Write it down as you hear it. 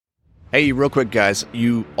Hey, real quick, guys,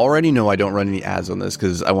 you already know I don't run any ads on this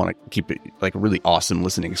because I want to keep it like a really awesome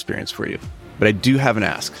listening experience for you. But I do have an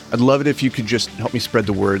ask. I'd love it if you could just help me spread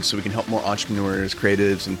the word so we can help more entrepreneurs,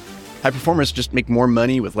 creatives, and high performers just make more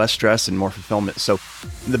money with less stress and more fulfillment. So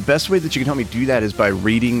the best way that you can help me do that is by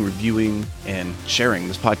reading, reviewing, and sharing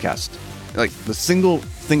this podcast. Like, the single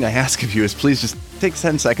thing I ask of you is please just take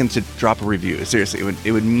 10 seconds to drop a review. Seriously,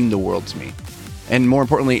 it would mean the world to me. And more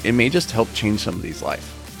importantly, it may just help change somebody's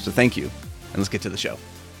life. So thank you, and let's get to the show. All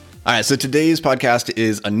right, so today's podcast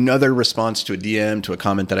is another response to a DM, to a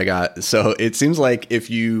comment that I got. So it seems like if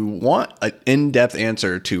you want an in-depth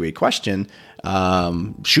answer to a question,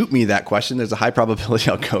 shoot me that question. There's a high probability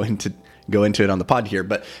I'll go into it on the pod here.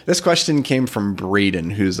 But this question came from Braden,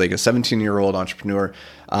 who's like a 17-year-old entrepreneur.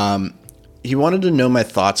 He wanted to know my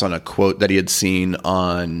thoughts on a quote that he had seen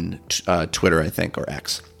on Twitter, I think, or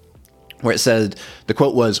X, where it said, the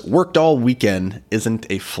quote was, "Worked all weekend isn't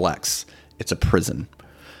a flex, it's a prison."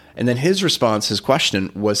 And then his response, his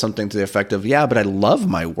question was something to the effect of, yeah, but I love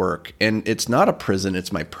my work and it's not a prison,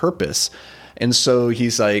 it's my purpose. And so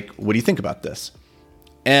he's like, what do you think about this?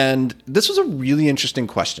 And this was a really interesting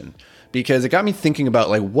question because it got me thinking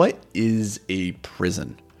about, like, what is a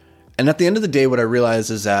prison? And at the end of the day, what I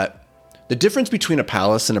realized is that the difference between a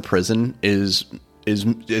palace and a prison is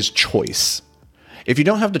choice. If you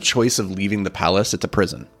don't have the choice of leaving the palace, it's a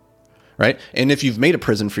prison, right? And if you've made a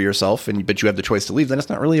prison for yourself, but you have the choice to leave, then it's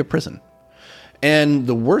not really a prison. And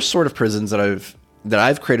the worst sort of prisons that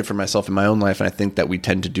I've created for myself in my own life, and I think that we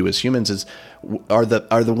tend to do as humans, are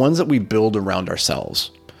the ones that we build around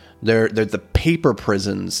ourselves. They're the paper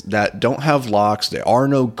prisons that don't have locks. There are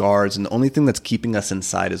no guards, and the only thing that's keeping us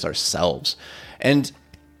inside is ourselves. And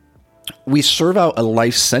we serve out a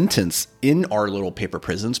life sentence in our little paper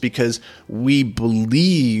prisons because we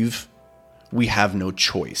believe we have no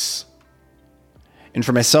choice. And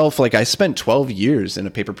for myself, like, I spent 12 years in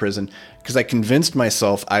a paper prison because I convinced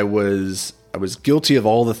myself I was guilty of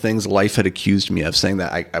all the things life had accused me of, saying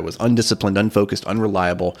that I was undisciplined, unfocused,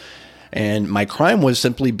 unreliable. And my crime was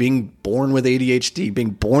simply being born with ADHD, being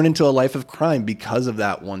born into a life of crime because of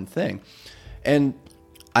that one thing. And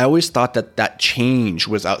I always thought that change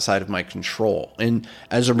was outside of my control. And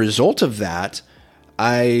as a result of that,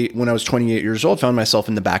 when I was 28 years old, found myself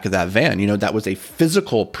in the back of that van. You know, that was a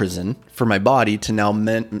physical prison for my body to now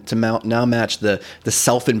match the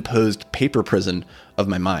self-imposed paper prison of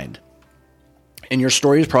my mind. And your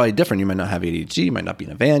story is probably different. You might not have ADHD, you might not be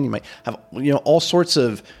in a van, you might have, all sorts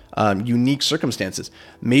of unique circumstances.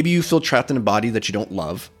 Maybe you feel trapped in a body that you don't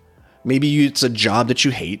love. Maybe it's a job that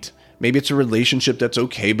you hate. Maybe it's a relationship that's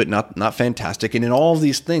okay, but not fantastic. And in all of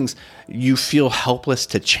these things, you feel helpless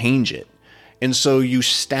to change it. And so you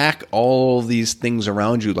stack all these things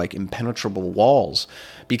around you like impenetrable walls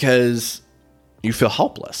because you feel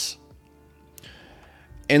helpless.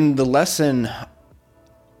 And the lesson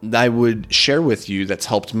that I would share with you that's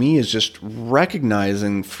helped me is just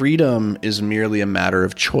recognizing freedom is merely a matter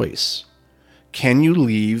of choice. Can you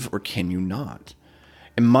leave or can you not?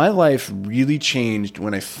 And my life really changed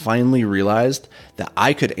when I finally realized that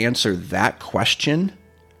I could answer that question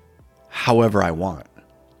however I want.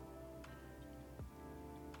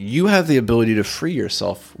 You have the ability to free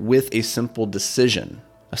yourself with a simple decision,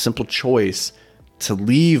 a simple choice to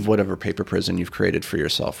leave whatever paper prison you've created for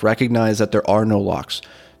yourself. Recognize that there are no locks,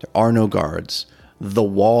 there are no guards. The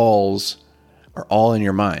walls are all in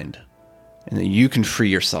your mind, and that you can free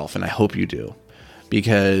yourself, and I hope you do,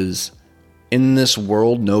 because in this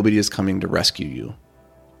world, nobody is coming to rescue you.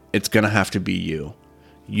 It's going to have to be you.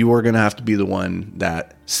 You are going to have to be the one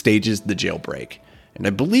that stages the jailbreak. And I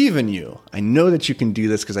believe in you. I know that you can do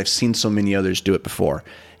this because I've seen so many others do it before.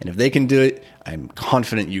 And if they can do it, I'm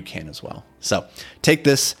confident you can as well. So take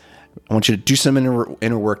this. I want you to do some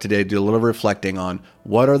inner work today, do a little reflecting on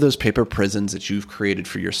what are those paper prisons that you've created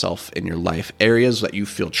for yourself in your life, areas that you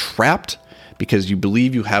feel trapped because you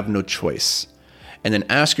believe you have no choice. And then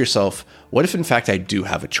ask yourself, what if in fact I do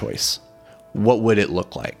have a choice? What would it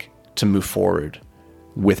look like to move forward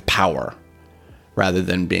with power rather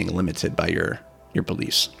than being limited by your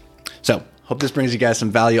beliefs? So, hope this brings you guys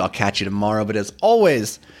some value. I'll catch you tomorrow. But as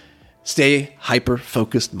always, stay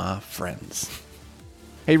hyper-focused, my friends.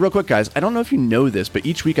 Hey, real quick, guys. I don't know if you know this, but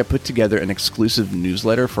each week I put together an exclusive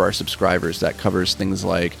newsletter for our subscribers that covers things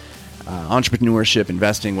like entrepreneurship,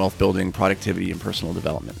 investing, wealth building, productivity, and personal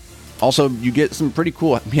development. Also, you get some pretty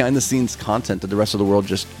cool behind-the-scenes content that the rest of the world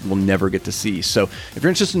just will never get to see. So if you're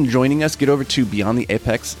interested in joining us, get over to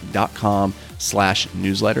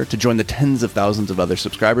beyondtheapex.com/newsletter to join the tens of thousands of other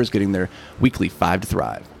subscribers getting their weekly 5 to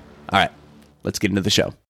Thrive. All right, let's get into the show.